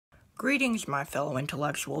Greetings, my fellow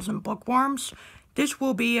intellectuals and bookworms. This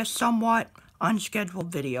will be a somewhat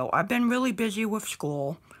unscheduled video. I've been really busy with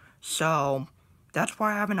school, so that's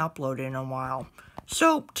why I haven't uploaded in a while.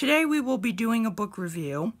 So, today we will be doing a book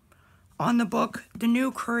review on the book The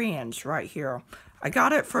New Koreans right here. I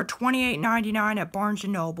got it for $28.99 at Barnes &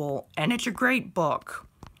 Noble, and it's a great book.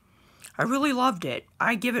 I really loved it.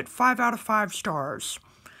 I give it 5 out of 5 stars.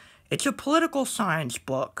 It's a political science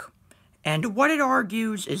book. And what it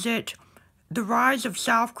argues is that the rise of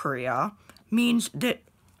South Korea means that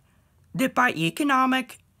by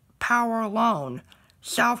economic power alone,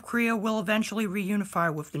 South Korea will eventually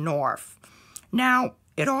reunify with the North. Now,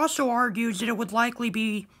 it also argues that it would likely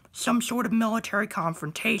be some sort of military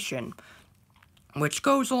confrontation, which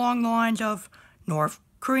goes along the lines of North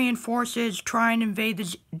Korean forces try and invade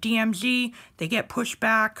the DMZ, they get pushed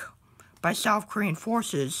back by South Korean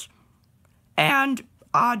forces, and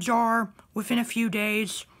odds are, within a few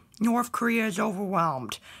days, North Korea is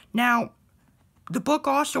overwhelmed. Now, the book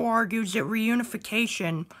also argues that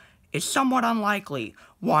reunification is somewhat unlikely.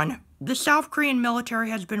 One, the South Korean military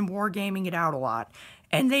has been wargaming it out a lot,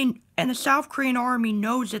 and the South Korean army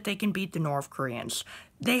knows that they can beat the North Koreans.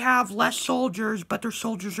 They have less soldiers, but their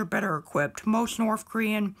soldiers are better equipped. Most North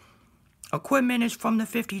Korean equipment is from the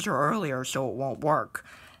 50s or earlier, so it won't work.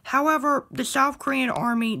 However, the South Korean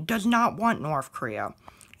army does not want North Korea.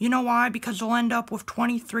 You know why? Because they'll end up with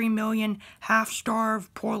 23 million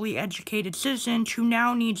half-starved, poorly educated citizens who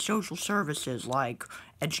now need social services like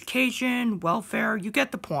education, welfare. You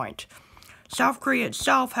get the point. South Korea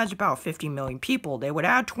itself has about 50 million people. They would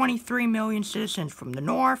add 23 million citizens from the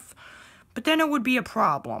north, but then it would be a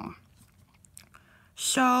problem.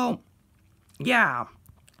 So, yeah.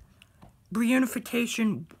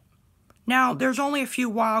 Reunification. Now, there's only a few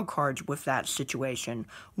wild cards with that situation.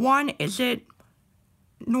 One is that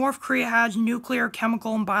North Korea has nuclear,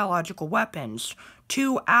 chemical, and biological weapons.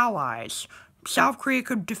 2, allies. South Korea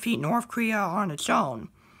could defeat North Korea on its own.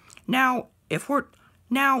 Now,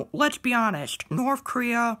 let's be honest. North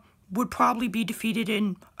Korea would probably be defeated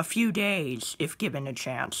in a few days if given a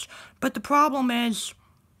chance. But the problem is,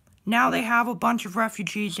 now they have a bunch of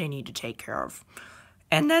refugees they need to take care of.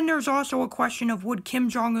 And then there's also a question of would Kim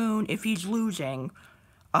Jong-un, if he's losing,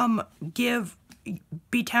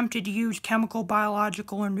 be tempted to use chemical,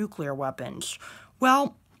 biological, or nuclear weapons?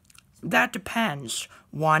 Well, that depends.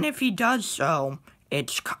 One, if he does so,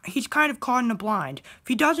 he's kind of caught in a blind. If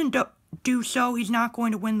he doesn't do so, he's not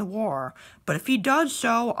going to win the war. But if he does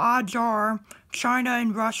so, odds are China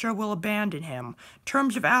and Russia will abandon him. In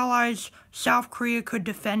terms of allies, South Korea could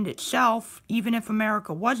defend itself, even if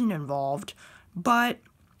America wasn't involved. But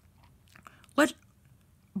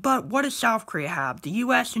what does South Korea have? The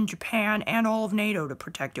U.S. and Japan and all of NATO to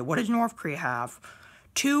protect it. What does North Korea have?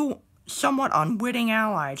 2 somewhat unwitting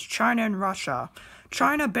allies, China and Russia.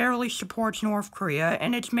 China barely supports North Korea,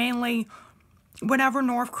 and it's mainly whenever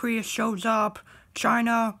North Korea shows up,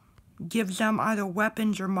 China gives them either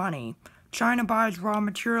weapons or money. China buys raw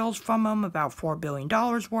materials from them, about $4 billion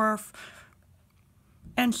worth,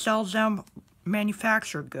 and sells them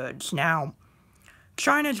manufactured goods. Now,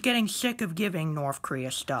 China's getting sick of giving North Korea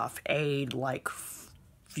stuff, aid like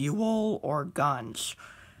fuel or guns.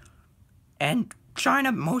 And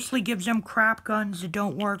China mostly gives them crap guns that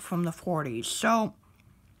don't work from the 40s. So,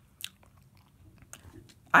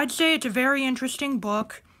 I'd say it's a very interesting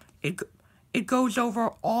book. It goes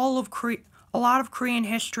over a lot of Korean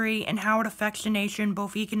history and how it affects the nation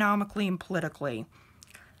both economically and politically.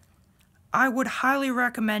 I would highly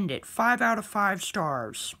recommend it. 5 out of 5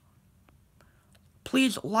 stars.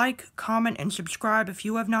 Please like, comment, and subscribe if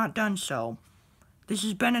you have not done so. This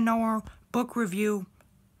has been another book review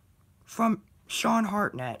from Sean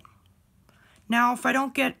Hartnett. Now, if I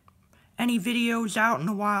don't get any videos out in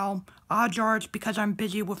a while, odds are it's because I'm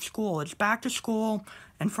busy with school. It's back to school,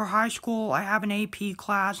 and for high school, I have an AP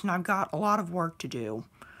class, and I've got a lot of work to do.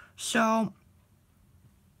 So,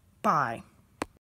 bye.